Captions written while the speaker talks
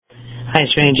Hi,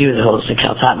 it's Randy with the Holistic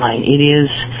Health Hotline. It is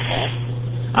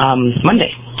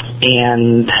Monday,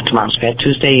 and tomorrow's Fat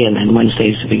Tuesday, and then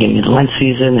Wednesday is the beginning of the Lent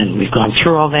season, and we've gone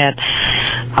through all that.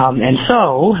 And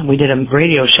so we did a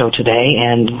radio show today,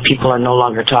 and people are no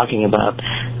longer talking about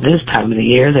this time of the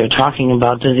year. They're talking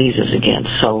about diseases again.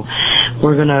 So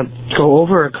we're going to go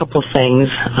over a couple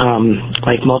things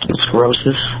like multiple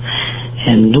sclerosis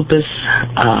and lupus,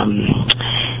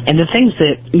 and the things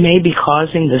that may be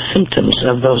causing the symptoms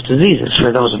of those diseases. For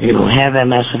those of you who have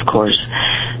MS, of course,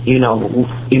 you know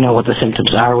what the symptoms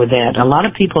are with that. A lot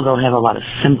of people don't have a lot of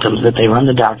symptoms that they run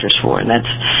the doctors for, and that's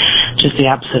just the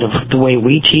opposite of the way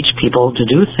we teach people to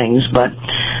do things, but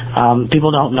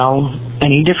people don't know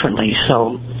any differently.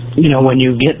 So, when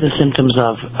you get the symptoms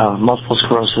of multiple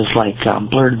sclerosis like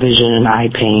blurred vision, eye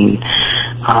pain,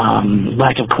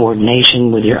 lack of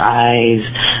coordination with your eyes,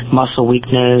 muscle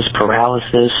weakness,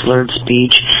 paralysis, slurred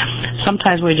speech,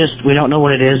 sometimes we don't know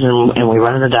what it is, and we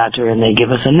run to the doctor and they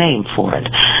give us a name for it,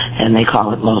 and they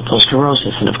call it multiple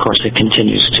sclerosis, and of course it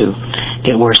continues to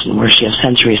get worse and worse. You have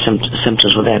sensory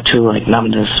symptoms with that too, like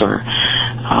numbness or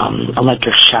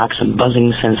electric shocks and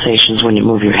buzzing sensations when you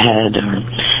move your head, or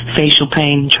facial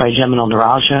pain. Trigeminal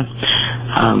neuralgia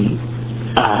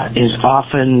is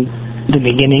often the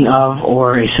beginning of,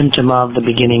 or a symptom of the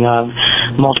beginning of,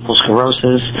 multiple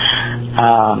sclerosis.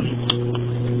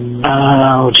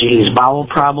 Bowel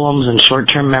problems and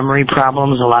short-term memory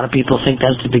problems. A lot of people think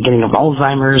that's the beginning of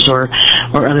Alzheimer's or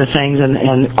other things,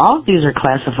 and all of these are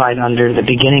classified under the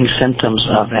beginning symptoms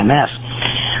of MS.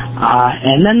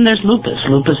 And then there's lupus.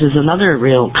 Lupus is another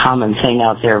real common thing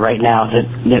out there right now that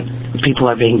people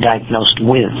are being diagnosed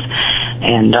with,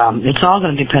 and it's all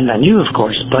going to depend on you, of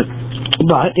course, but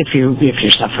if you're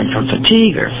suffering from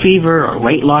fatigue or fever or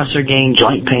weight loss or gain,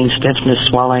 joint pain, stiffness,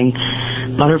 swelling,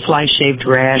 butterfly-shaped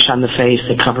rash on the face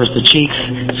that covers the cheeks,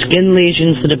 skin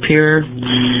lesions that appear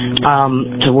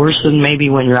to worsen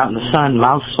maybe when you're out in the sun,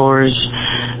 mouth sores,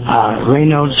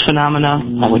 Raynaud's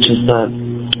phenomena, which is the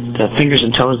fingers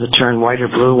and toes that turn white or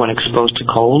blue when exposed to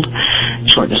cold,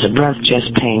 shortness of breath, chest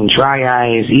pain, dry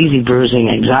eyes, easy bruising,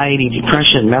 anxiety,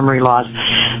 depression, memory loss.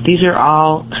 These are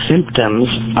all symptoms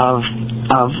of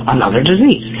another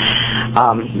disease,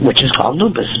 which is called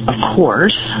lupus. Of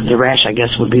course, the rash, I guess,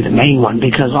 would be the main one,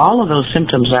 because all of those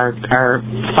symptoms are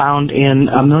found in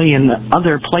a million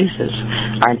other places,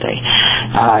 aren't they?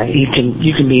 You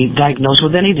can be diagnosed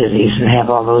with any disease and have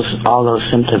all those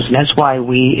symptoms. And that's why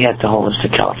we at the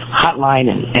Holistic Health Hotline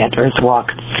and at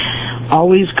Earthwalk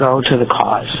always go to the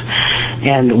cause.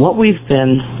 And what we've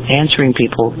been answering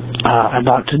people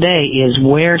about today is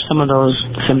where some of those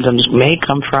symptoms may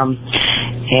come from,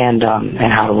 and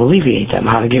how to alleviate them,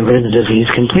 how to get rid of the disease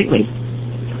completely.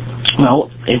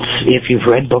 Well, if you've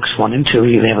read books 1 and 2,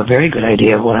 you have a very good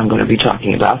idea of what I'm going to be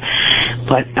talking about.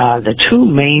 But the two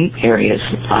main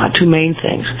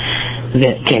things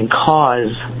that can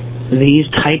cause these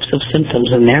types of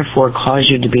symptoms and therefore cause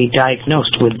you to be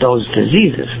diagnosed with those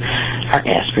diseases are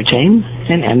aspartame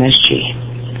and MSG.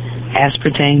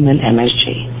 Aspartame and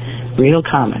MSG. Real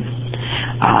common.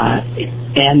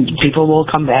 And people will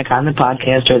come back on the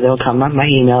podcast, or they'll come on my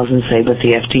emails and say, but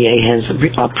the FDA has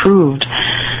approved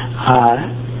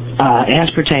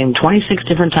aspartame 26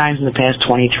 different times in the past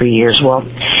 23 years. Well,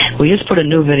 we just put a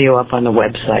new video up on the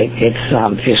website. It's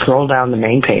if you scroll down the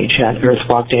main page at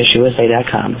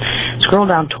earthwalk-usa.com, scroll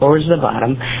down towards the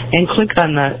bottom and click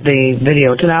on the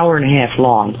video. It's an hour and a half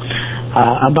long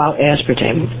about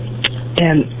aspartame.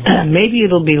 And maybe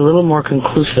it'll be a little more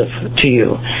conclusive to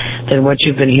you than what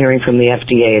you've been hearing from the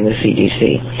FDA and the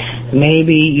CDC.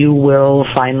 Maybe you will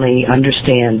finally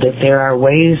understand that there are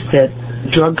ways that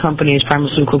drug companies,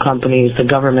 pharmaceutical companies, the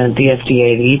government, the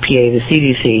FDA, the EPA, the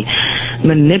CDC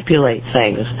manipulate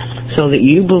things so that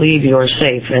you believe you're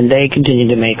safe and they continue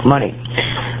to make money.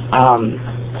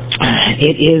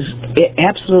 It is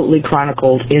absolutely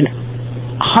chronicled in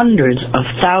hundreds of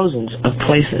thousands of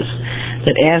places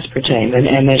that aspartame and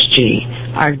MSG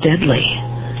are deadly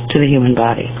to the human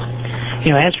body.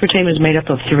 Aspartame is made up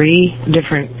of 3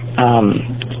 different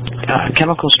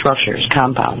chemical structures,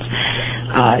 compounds.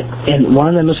 And one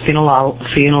of them is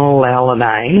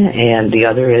phenylalanine, and the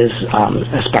other is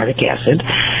aspartic acid.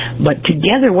 But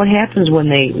together, what happens when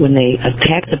they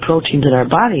attack the proteins in our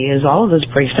body is all of this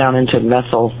breaks down into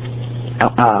methanol,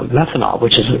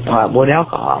 which is wood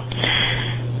alcohol.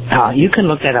 You can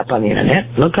look that up on the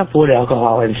internet. Look up wood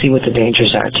alcohol and see what the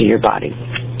dangers are to your body.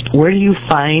 Where do you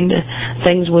find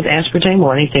things with aspartame?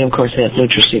 Well, anything, of course, that has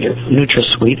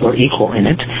NutraSweet or Equal in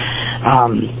it.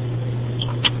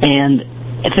 And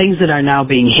things that are now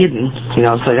being hidden,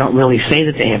 so they don't really say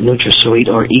that they have NutraSweet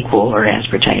or Equal or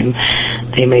aspartame.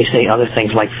 they may say other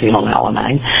things like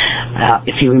phenylalanine.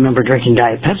 If you remember drinking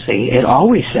Diet Pepsi, it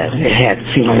always said it had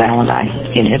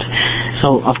phenylalanine in it.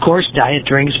 So, of course, diet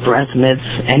drinks, breath mints,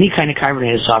 any kind of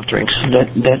carbonated soft drinks that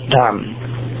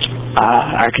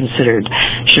are considered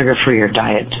sugar-free or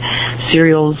diet.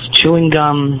 Cereals, chewing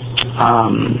gum,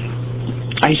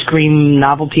 ice cream,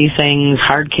 novelty things,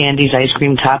 hard candies, ice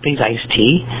cream toppings, iced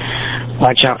tea.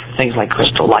 Watch out for things like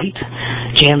Crystal Light,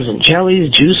 jams and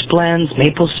jellies, juice blends,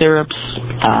 maple syrups,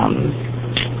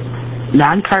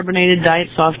 non-carbonated diet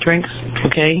soft drinks,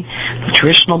 okay,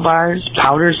 nutritional bars,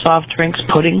 powdered soft drinks,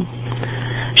 pudding,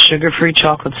 sugar-free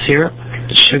chocolate syrup,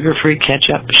 sugar-free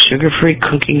ketchup, sugar-free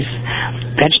cookies,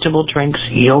 vegetable drinks,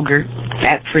 yogurt,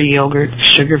 fat-free yogurt,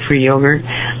 sugar-free yogurt.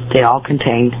 They all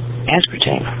contain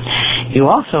aspartame. You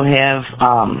also have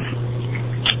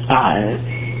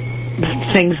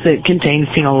things that contain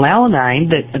phenylalanine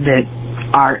that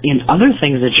are in other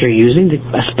things that you're using,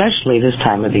 especially this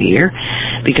time of the year,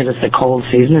 because it's the cold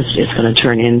season. It's going to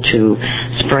turn into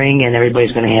spring, and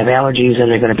everybody's going to have allergies, and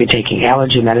they're going to be taking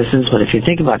allergy medicines. But if you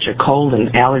think about your cold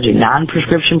and allergy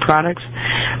non-prescription products,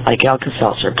 like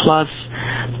Alka-Seltzer Plus,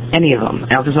 any of them,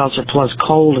 Alka-Seltzer Plus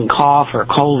cold and cough, or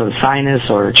cold and sinus,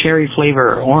 or cherry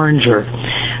flavor, or orange, or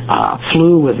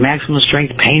flu with maximum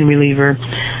strength pain reliever,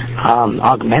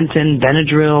 Augmentin,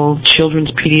 Benadryl,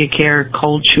 Children's Pediacare,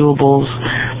 cold chewables,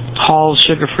 Hall's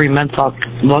sugar-free menthol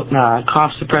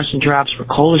cough suppression drops for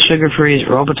cola sugar-free,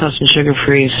 Robitussin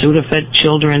sugar-free, Sudafed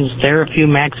Children's, Therapy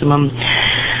Maximum,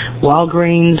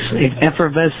 Walgreens,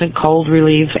 effervescent cold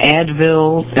relief,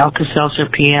 Advil, Alka-Seltzer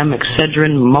PM,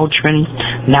 Excedrin, Motrin,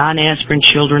 non-aspirin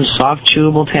children's soft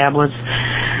chewable tablets,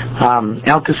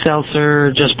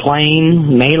 Alka-Seltzer just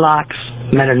plain, Maalox,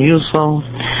 Metamucil,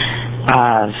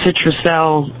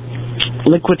 Citracel,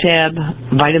 Liquitab,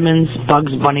 vitamins,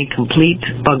 Bugs Bunny Complete,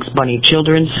 Bugs Bunny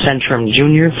Children's, Centrum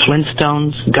Junior,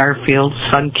 Flintstones, Garfield,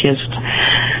 Sunkist,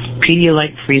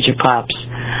 Pedialyte Freezer Pops,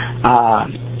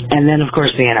 and then, of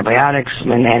course, the antibiotics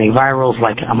and antivirals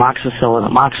like amoxicillin,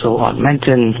 Amoxil,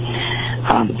 Augmentin,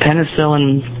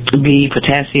 penicillin B,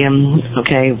 potassium,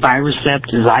 okay,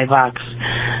 Virusept, Zyvox,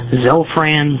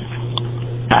 Zofran,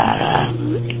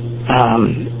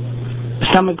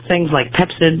 stomach things like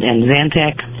Pepcid and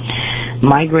Zantac,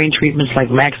 migraine treatments like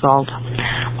Maxalt.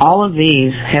 All of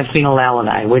these have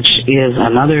phenylalanine, which is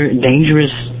another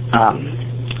dangerous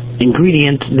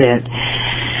ingredient that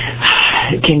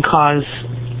can cause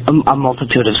a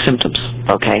multitude of symptoms,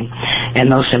 okay?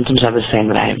 And those symptoms are the same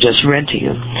that I have just read to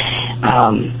you.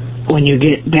 When you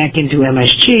get back into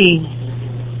MSG,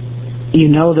 you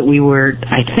know that we were,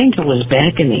 I think it was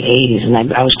back in the 80s, and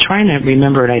I was trying to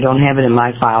remember it. I don't have it in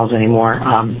my files anymore.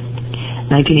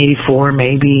 1984,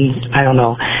 maybe, I don't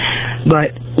know.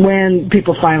 But when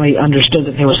people finally understood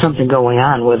that there was something going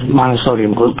on with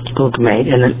monosodium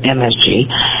glutamate and MSG,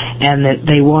 and that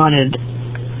they wanted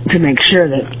to make sure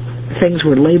that things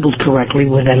were labeled correctly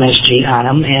with MSG on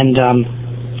them, and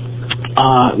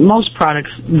most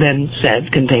products then said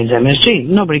contains MSG.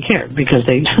 Nobody cared because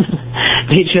they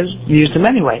they just used them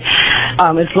anyway.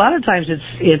 It's a lot of times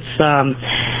it's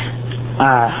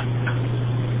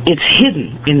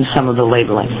hidden in some of the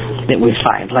labeling that we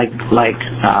find, like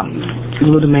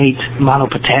glutamate,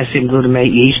 monopotassium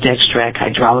glutamate, yeast extract,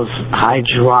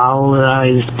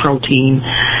 hydrolyzed protein,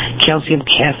 calcium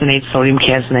caseinate, sodium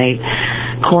caseinate,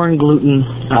 corn gluten,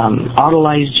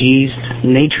 autolyzed yeast,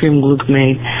 natrium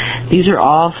glutamate. These are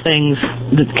all things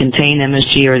that contain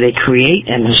MSG, or they create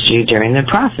MSG during their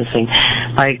processing,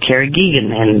 like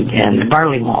carrageenan and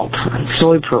barley malt,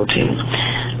 soy protein.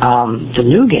 The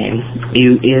new game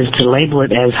is to label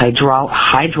it as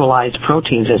hydrolyzed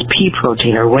proteins, as pea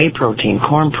protein or whey protein,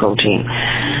 corn protein.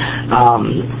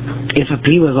 If a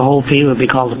pea was a whole pea, it would be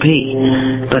called a pea.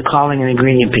 But calling an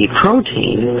ingredient pea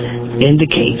protein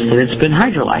indicates that it's been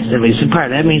hydrolyzed, at least in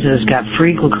part. That means that it's got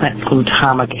free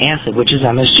glutamic acid, which is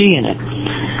MSG in it.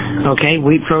 Okay,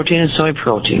 wheat protein and soy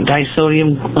protein,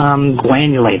 disodium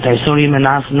guanylate, disodium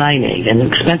inosinainate, and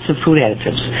expensive food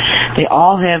additives. They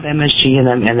all have MSG in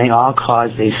them, and they all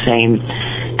cause these same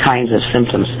kinds of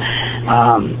symptoms.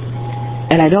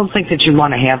 And I don't think that you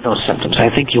want to have those symptoms.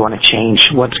 I think you want to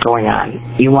change what's going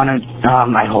on. You want to,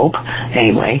 I hope,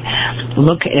 anyway,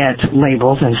 look at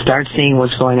labels and start seeing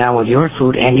what's going on with your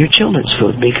food and your children's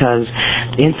food, because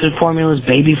infant formulas,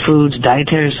 baby foods,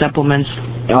 dietary supplements,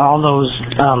 all those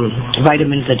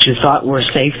vitamins that you thought were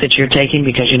safe that you're taking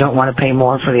because you don't want to pay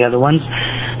more for the other ones,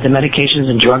 the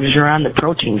medications and drugs you're on, the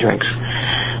protein drinks.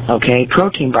 Okay,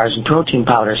 protein bars and protein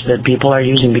powders that people are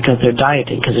using because they're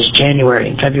dieting, because it's January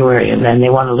and February, and then they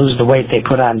want to lose the weight they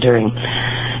put on during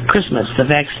Christmas, the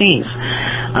vaccines,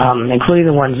 including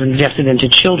the ones injected into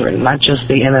children, not just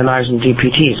the MMRs and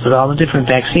DPTs, but all the different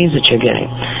vaccines that you're getting,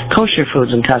 kosher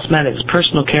foods and cosmetics,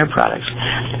 personal care products,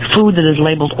 food that is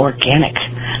labeled organic,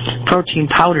 protein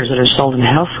powders that are sold in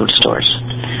health food stores.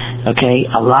 Okay,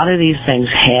 a lot of these things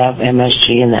have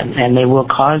MSG in them, and they will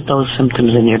cause those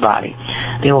symptoms in your body.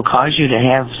 They will cause you to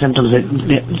have symptoms that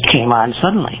came on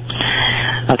suddenly.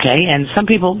 Okay, and some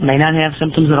people may not have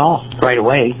symptoms at all right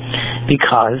away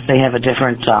because they have a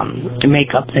different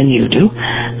makeup than you do.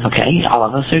 Okay, all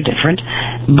of us are different.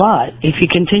 But if you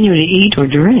continue to eat or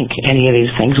drink any of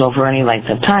these things over any length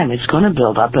of time, it's going to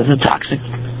build up as a toxic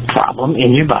problem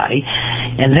in your body.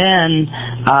 And then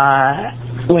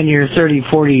when you're 30,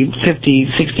 40, 50,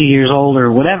 60 years old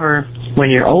or whatever, when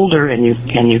you're older and you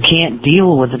can't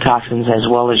deal with the toxins as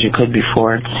well as you could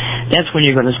before, that's when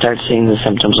you're going to start seeing the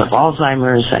symptoms of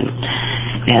Alzheimer's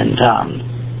and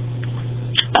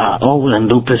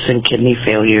lupus and kidney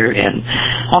failure and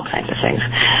all kinds of things.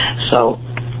 So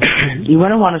you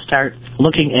want to start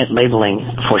looking at labeling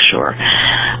for sure.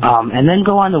 And then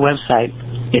go on the website.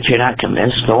 If you're not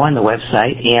convinced, go on the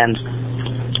website and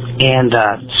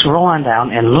scroll on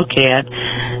down and look at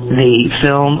the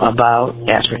film about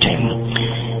aspartame.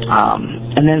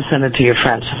 And then send it to your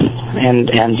friends.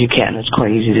 And you can. It's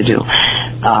quite easy to do.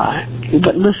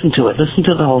 But listen to it. Listen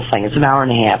to the whole thing. It's an hour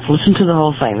and a half. Listen to the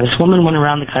whole thing. This woman went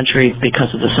around the country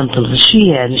because of the symptoms that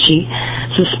she had, and she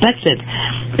suspected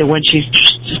that when she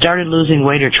started losing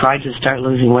weight or tried to start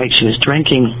losing weight, she was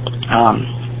drinking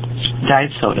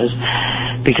diet sodas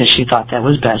because she thought that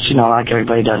was best. You know, like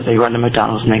everybody does. They run to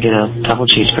McDonald's and they get a double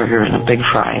cheeseburger and a big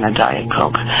fry and a Diet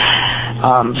Coke.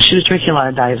 She was drinking a lot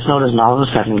of diet sodas and all of a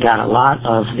sudden got a lot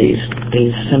of these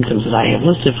symptoms that I have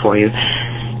listed for you.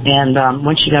 And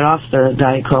when she got off the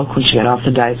Diet Coke, when she got off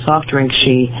the diet soft drink,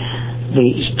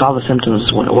 all the symptoms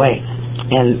went away.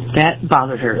 And that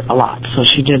bothered her a lot. So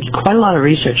she did quite a lot of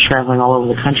research traveling all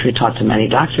over the country, talked to many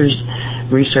doctors,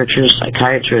 researchers,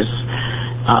 psychiatrists,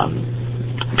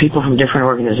 people from different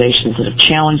organizations that have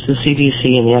challenged the CDC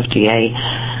and the FDA,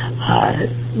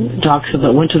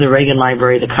 went to the Reagan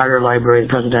Library, the Carter Library, the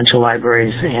presidential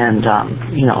libraries, and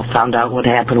found out what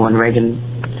happened when Reagan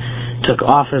took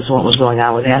office, what was going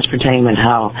on with aspartame, and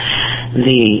how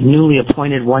the newly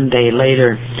appointed one day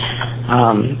later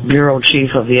bureau chief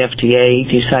of the FDA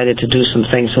decided to do some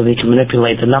things so they can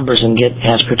manipulate the numbers and get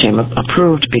aspartame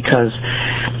approved because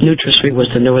NutraSweet was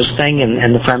the newest thing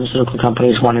and the pharmaceutical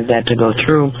companies wanted that to go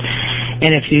through.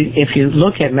 And if you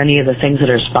look at many of the things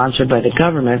that are sponsored by the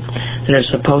government that are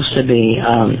supposed to be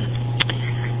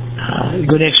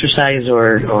good exercise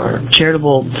or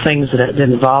charitable things that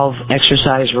involve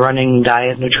exercise, running,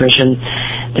 diet, nutrition,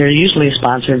 they're usually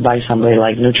sponsored by somebody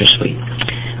like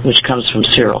NutraSweet, which comes from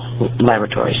Searle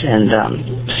Laboratories. And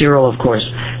Searle, of course,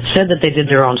 said that they did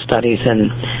their own studies,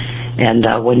 and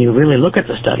when you really look at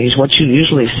the studies, what you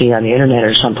usually see on the internet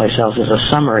or someplace else is a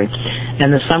summary.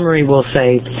 And the summary will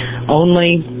say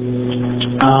only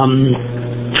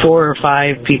 4 or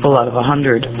 5 people out of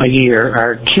 100 a year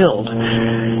are killed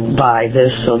by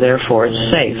this, so therefore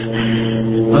it's safe.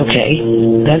 Okay,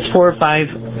 that's 4 or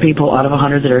 5 people out of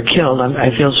 100 that are killed.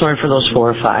 I feel sorry for those 4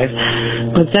 or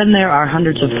 5. But then there are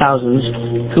hundreds of thousands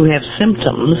who have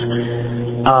symptoms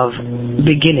of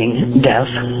beginning death,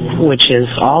 which is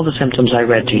all the symptoms I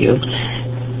read to you.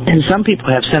 And some people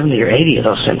have 70 or 80 of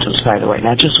those symptoms, by the way,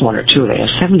 not just 1 or 2. They have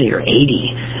 70 or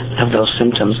 80 of those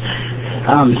symptoms.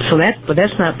 But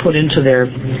that's not put into their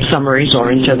summaries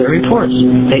or into their reports.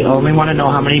 They only want to know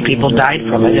how many people died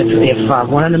from it. If 1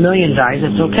 in a million dies,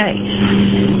 it's okay.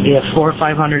 If 400 or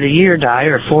 500 a year die,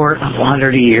 or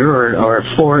 400 a year, or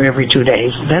 4 every 2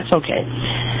 days, that's okay.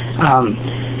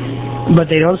 But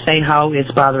they don't say how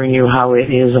it's bothering you, how it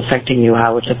is affecting you,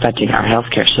 how it's affecting our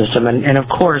healthcare system. And of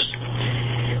course,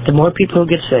 the more people who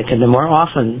get sick and the more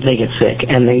often they get sick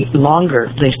and the longer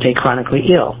they stay chronically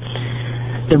ill,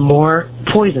 the more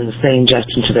poisons they ingest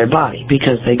into their body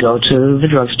because they go to the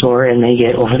drugstore and they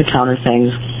get over-the-counter things.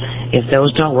 If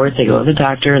those don't work, they go to the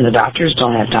doctor, and the doctors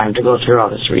don't have time to go through all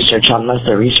this research unless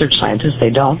they're research scientists.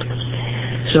 They don't.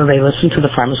 So they listen to the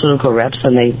pharmaceutical reps,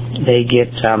 and they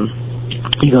get,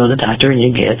 you go to the doctor and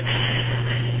you get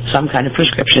some kind of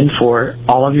prescription for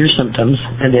all of your symptoms,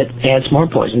 and it adds more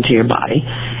poison to your body.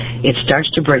 It starts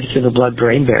to break through the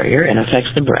blood-brain barrier and affects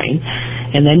the brain.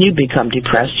 And then you become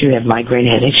depressed, you have migraine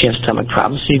headaches, you have stomach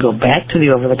problems, so you go back to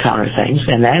the over-the-counter things,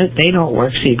 and that they don't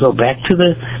work, so you go back to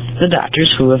the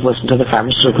doctors who have listened to the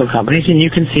pharmaceutical companies, and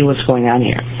you can see what's going on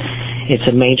here. It's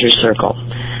a major circle,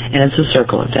 and it's a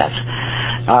circle of death.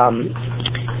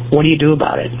 What do you do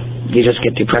about it? you just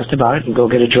get depressed about it and go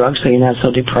get a drug so you're not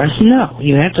so depressed? No,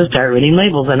 you have to start reading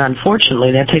labels, and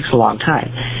unfortunately that takes a long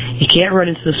time. You can't run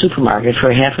into the supermarket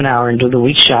for a half an hour and do the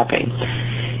week's shopping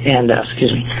and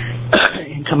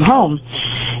and come home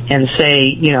and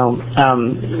say,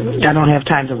 I don't have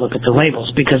time to look at the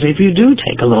labels. Because if you do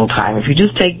take a little time, if you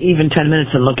just take even 10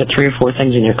 minutes and look at 3 or 4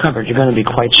 things in your cupboard, you're going to be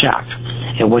quite shocked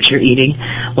at what you're eating,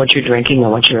 what you're drinking,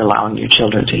 and what you're allowing your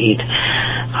children to eat.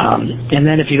 And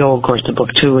then if you go, of course, to book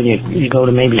 2 and you go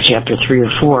to maybe chapter 3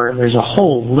 or 4, there's a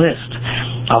whole list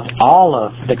of all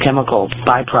of the chemical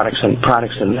byproducts and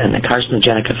products and the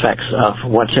carcinogenic effects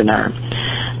of what's in our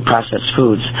processed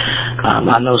foods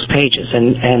on those pages.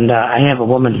 And I have a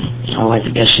woman, I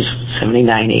guess she's 79,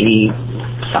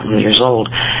 80-something years old,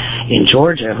 in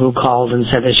Georgia, who called and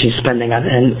said that she's spending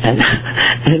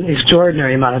an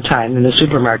extraordinary amount of time in the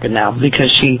supermarket now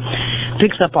because she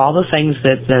picks up all the things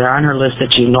that are on her list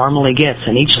that she normally gets,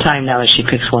 and each time now as she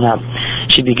picks one up,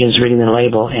 she begins reading the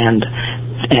label and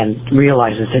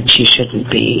realizes that she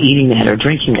shouldn't be eating that or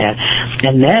drinking that,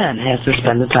 and then has to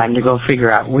spend the time to go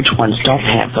figure out which ones don't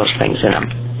have those things in them.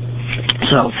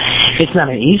 So it's not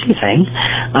an easy thing,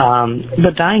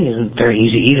 but dying isn't very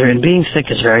easy either, and being sick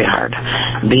is very hard.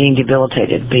 Being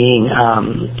debilitated, being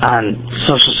on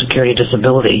Social Security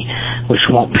disability, which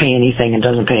won't pay anything and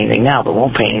doesn't pay anything now, but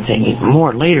won't pay anything even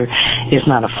more later, is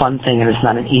not a fun thing, and it's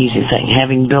not an easy thing.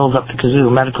 Having bills up the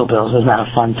kazoo, medical bills, is not a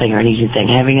fun thing or an easy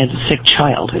thing. Having a sick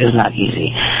child is not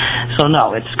easy. So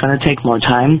no, it's going to take more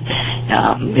time.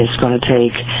 It's going to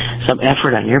take some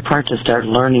effort on your part to start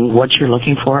learning what you're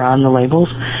looking for on the labels,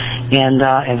 and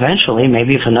eventually,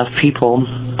 maybe if enough people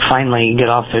finally get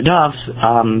off their duffs,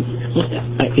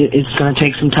 it's going to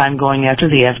take some time going after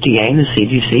the FDA and the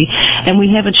CDC, and we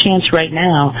have a chance right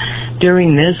now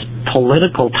during this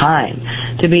political time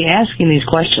to be asking these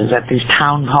questions at these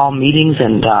town hall meetings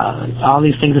and all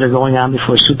these things that are going on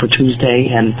before Super Tuesday,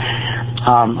 and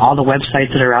all the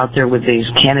websites that are out there with these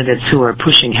candidates who are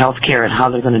pushing health care and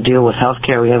how they're going to deal with health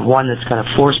care. We have one that's going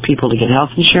to force people to get health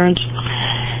insurance,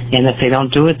 and if they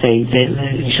don't do it,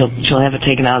 she'll have it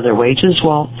taken out of their wages.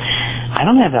 Well, I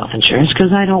don't have health insurance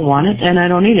because I don't want it and I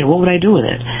don't need it. What would I do with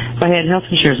it? If I had health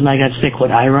insurance and I got sick,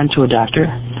 would I run to a doctor?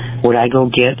 Would I go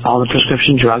get all the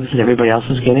prescription drugs that everybody else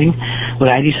is getting? Would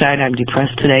I decide I'm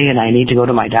depressed today and I need to go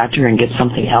to my doctor and get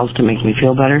something else to make me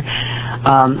feel better?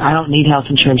 I don't need health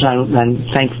insurance.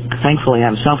 Thankfully,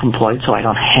 I'm self-employed, so I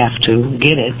don't have to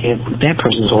get it if that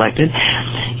person's elected.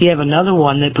 You have another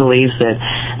one that believes that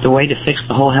the way to fix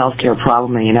the whole health care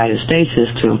problem in the United States is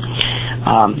to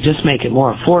just make it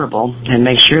more affordable and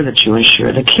make sure that you insure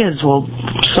the kids. Well,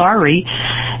 sorry,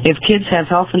 if kids have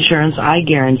health insurance, I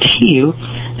guarantee you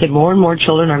that more and more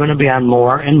children are going to be on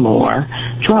more and more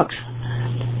drugs.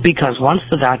 Because once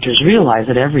the doctors realize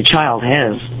that every child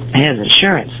has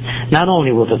insurance, not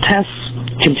only will the tests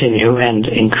continue and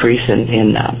increase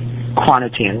in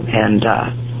quantity and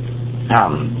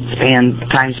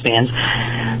time spans,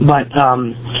 but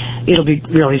it'll be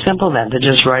really simple then to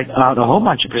just write out a whole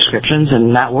bunch of prescriptions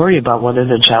and not worry about whether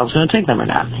the child's going to take them or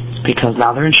not, because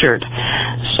now they're insured.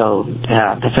 So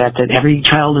the fact that every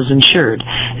child is insured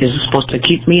is supposed to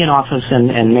keep me in office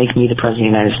and make me the President of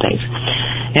the United States.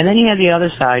 And then you have the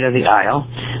other side of the aisle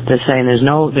that's saying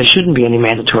there shouldn't be any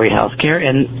mandatory health care,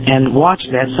 and watch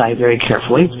that side very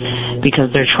carefully,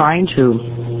 because they're trying to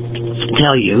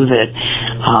tell you that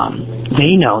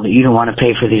they know that you don't want to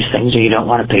pay for these things, or you don't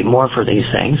want to pay more for these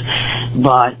things,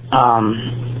 but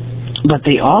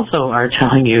they also are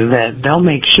telling you that they'll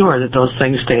make sure that those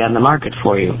things stay on the market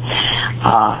for you.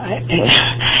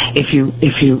 If you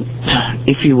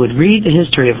would read the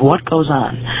history of what goes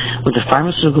on with the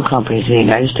pharmaceutical companies in the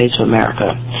United States of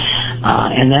America,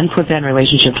 and then put that in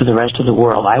relationship to the rest of the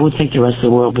world, I would think the rest of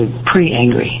the world would be pretty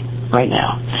angry right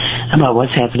now about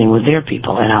what's happening with their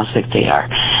people and how sick they are.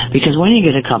 Because when you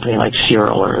get a company like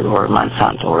Cyril or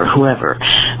Monsanto or whoever,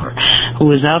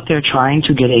 who is out there trying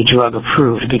to get a drug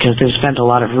approved because they've spent a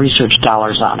lot of research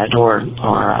dollars on it or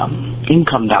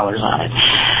income dollars on it,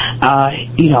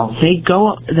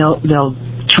 they'll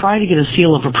try to get a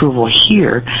seal of approval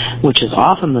here, which is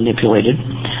often manipulated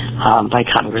by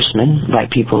congressmen, by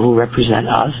people who represent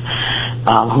us,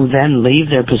 who then leave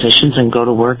their positions and go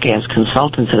to work as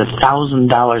consultants at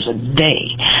 $1,000 a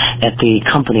day at the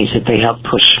companies that they help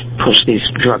push these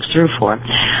drugs through for.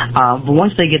 But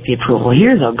once they get the approval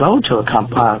here, they'll go to a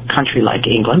country like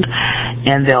England,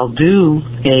 and they'll do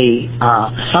a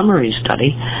summary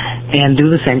study and do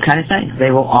the same kind of thing.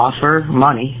 They will offer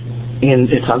money,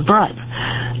 it's a bribe.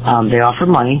 They offer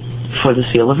money for the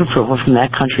seal of approval from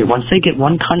that country. Once they get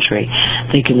one country,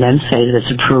 they can then say that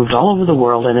it's approved all over the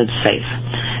world and it's safe.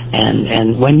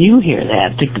 And when you hear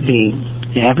that,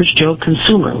 the average Joe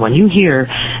consumer, when you hear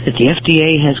that the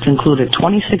FDA has concluded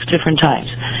 26 different times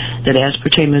that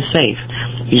aspartame is safe,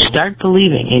 you start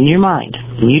believing in your mind.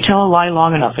 When you tell a lie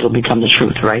long enough, it'll become the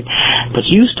truth, right? But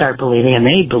you start believing, and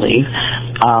they believe,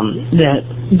 that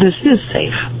this is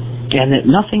safe, and that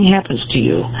nothing happens to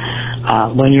you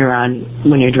when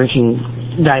you're drinking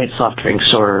diet soft drinks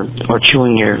or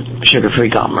chewing your sugar-free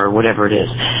gum or whatever it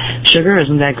is. Sugar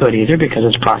isn't that good either because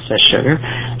it's processed sugar,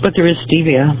 but there is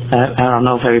stevia. I don't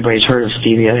know if everybody's heard of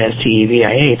stevia,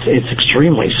 S-T-E-V-I-A. It's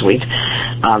extremely sweet.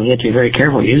 You have to be very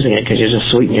careful using it because you just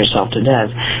sweeten yourself to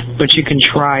death. But you can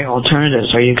try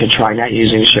alternatives, or you could try not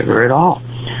using sugar at all.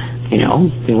 You know,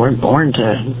 we weren't born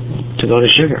to go to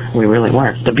sugar. We really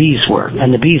weren't. The bees were,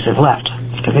 and the bees have left,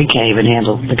 because they can't even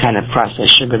handle the kind of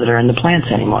processed sugar that are in the plants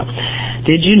anymore.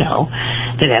 Did you know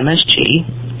that MSG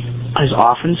is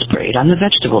often sprayed on the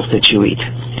vegetables that you eat?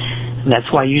 That's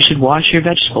why you should wash your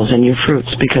vegetables and your fruits,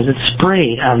 because it's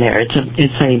sprayed on there. It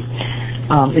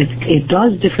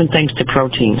does different things to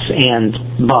proteins and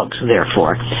bugs,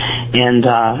 therefore, and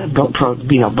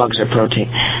bugs are protein.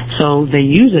 So they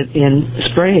use it in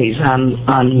sprays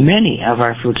on many of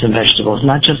our fruits and vegetables,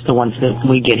 not just the ones that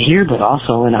we get here, but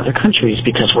also in other countries,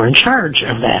 because we're in charge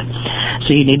of that.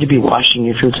 So you need to be washing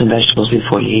your fruits and vegetables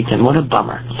before you eat them. What a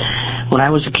bummer. When I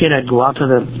was a kid, I'd go out to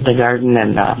the garden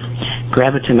and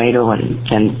grab a tomato and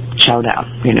chow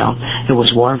down. You know, it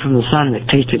was warm from the sun, and it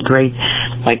tasted great.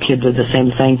 My kid did the same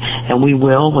thing, and we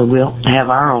will have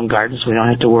our own gardens. We don't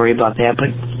have to worry about that. But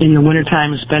in the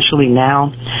wintertime, especially now,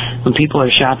 when people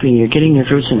are shopping, you're getting your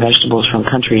fruits and vegetables from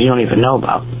countries you don't even know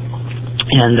about.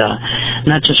 And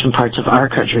not just from parts of our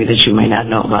country that you may not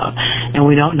know about. And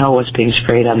we don't know what's being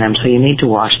sprayed on them, so you need to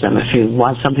wash them. If you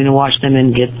want something to wash them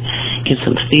in, get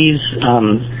some Thieves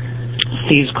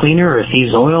Cleaner or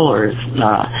Thieves Oil or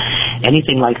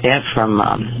anything like that from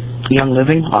Young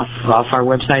Living off our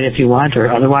website if you want,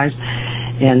 or otherwise,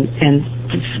 and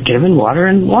just get them in water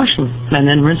and wash them, and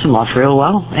then rinse them off real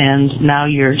well, and now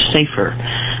you're safer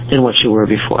than what you were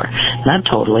before. Not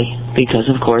totally, because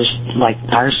of course, like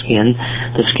our skin,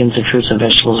 the skins of fruits and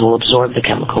vegetables will absorb the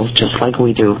chemicals just like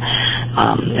we do.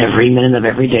 Every minute of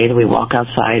every day that we walk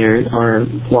outside or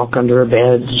walk under a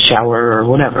bed, shower, or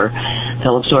whatever,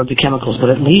 they'll absorb the chemicals, but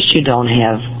at least you don't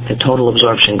have the total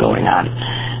absorption going on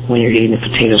when you're eating the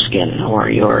potato skin, or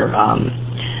you're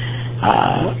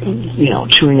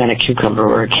chewing on a cucumber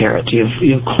or a carrot.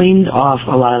 You've cleaned off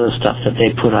a lot of the stuff that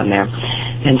they put on there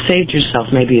and saved yourself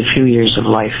maybe a few years of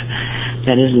life.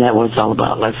 And isn't that what it's all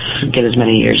about? Let's get as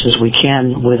many years as we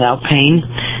can without pain,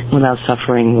 without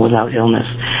suffering, without illness.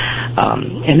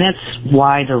 And that's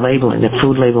why the labeling, the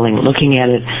food labeling, looking at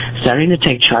it, starting to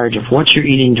take charge of what you're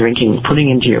eating, drinking,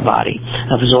 putting into your body,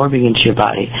 absorbing into your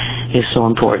body, is so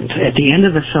important. At the end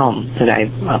of the film that I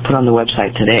put on the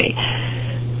website today,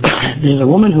 there's a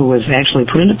woman who was actually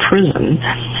put into prison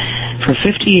for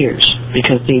 50 years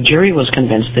because the jury was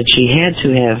convinced that she had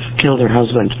to have killed her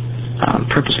husband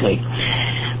purposely,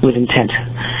 with intent,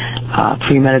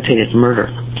 premeditated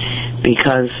murder,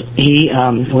 because he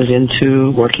was into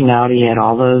working out. He had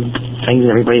all the things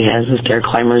everybody has, the stair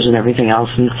climbers and everything else,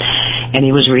 and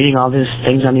he was reading all these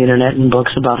things on the internet and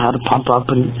books about how to pump up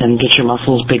and get your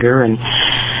muscles bigger, and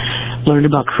learned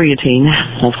about creatine,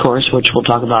 of course, which we'll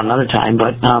talk about another time,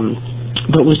 but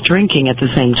was drinking at the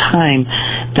same time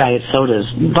diet sodas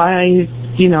by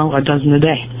a dozen a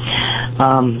day,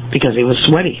 because he was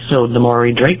sweaty. So the more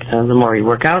he drank, the more he'd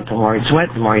work out, the more he'd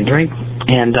sweat, the more he'd drink,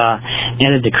 and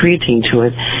added the creatine to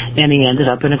it, and he ended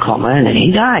up in a coma, and then he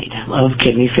died of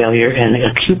kidney failure and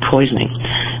acute poisoning.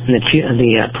 And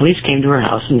the police came to her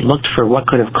house and looked for what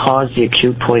could have caused the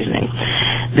acute poisoning.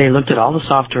 They looked at all the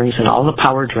soft drinks and all the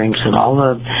power drinks and all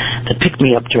the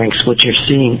pick-me-up drinks, which you're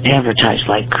seeing advertised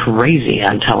like crazy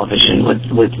on television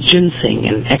with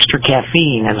ginseng and extra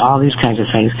caffeine and all these kinds of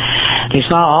things. They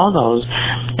saw all those,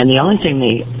 and the only thing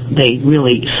they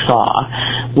really saw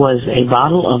was a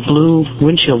bottle of blue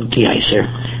windshield deicer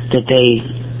that they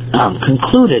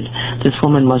concluded this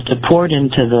woman must have poured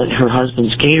into her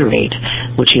husband's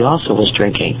Gatorade, which he also was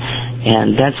drinking.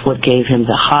 And that's what gave him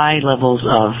the high levels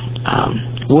of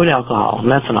wood alcohol,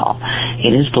 methanol,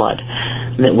 in his blood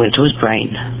that went to his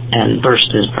brain and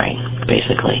burst his brain,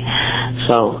 basically.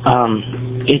 So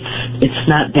it's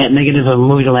not that negative of a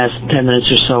movie. The last 10 minutes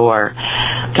or so are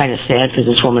kind of sad because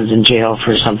this woman's in jail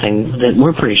for something that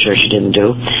we're pretty sure she didn't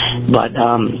do. But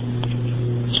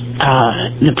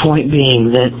the point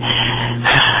being that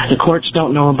the courts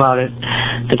don't know about it.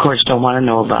 The courts don't want to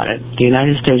know about it. The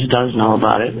United States does know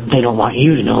about it. They don't want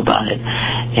you to know about it.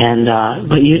 And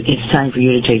but it's time for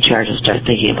you to take charge and start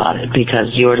thinking about it,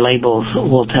 because your labels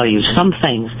will tell you some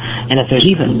things, and if there's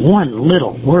even one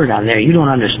little word on there you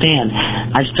don't understand,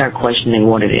 I start questioning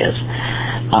what it is.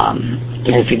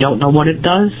 And if you don't know what it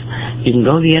does, you can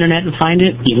go to the internet and find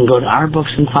it. You can go to our books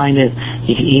and find it.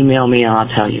 You can email me and I'll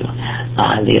tell you.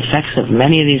 The effects of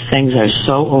many of these things are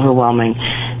so overwhelming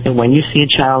that when you see a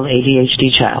ADHD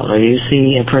child, or you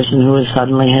see a person who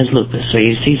suddenly has lupus, or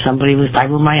you see somebody with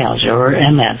fibromyalgia or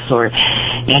MS, or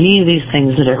any of these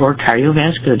things or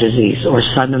cardiovascular disease, or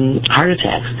sudden heart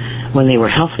attacks when they were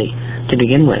healthy to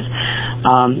begin with,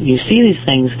 you see these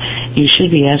things, you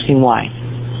should be asking why.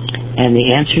 And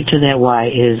the answer to that why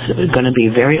is going to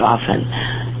be very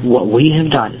often what we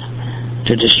have done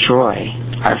to destroy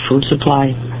our food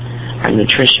supply, our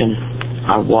nutrition,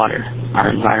 our water,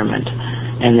 our environment,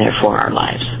 and therefore our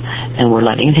lives. And we're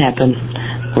letting it happen.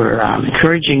 We're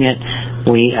encouraging it.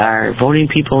 We are voting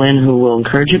people in who will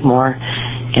encourage it more.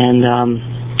 And,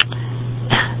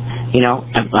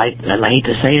 I hate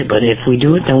to say it, but if we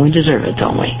do it, then we deserve it,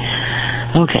 don't we?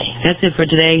 Okay, that's it for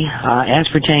today.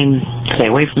 Aspartame, stay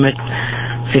away from it.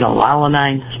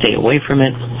 Phenylalanine, stay away from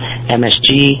it.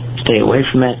 MSG, stay away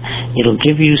from it. It'll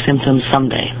give you symptoms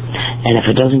someday. And if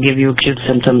it doesn't give you acute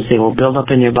symptoms, they will build up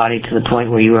in your body to the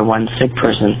point where you are one sick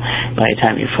person by the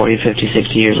time you're 40, 50,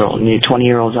 60 years old. And you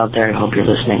 20-year-olds out there, I hope you're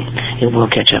listening. It will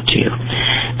catch up to you.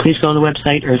 Please go to the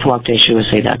website,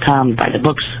 earthwalk-usa.com, buy the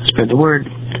books, spread the word,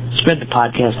 spread the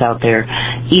podcast out there,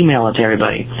 email it to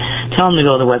everybody. Tell them to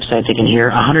go to the website. They can hear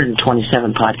 127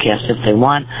 podcasts if they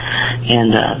want.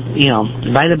 And,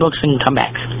 buy the books and come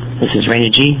back. This is Raina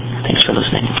G. Thanks for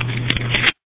listening.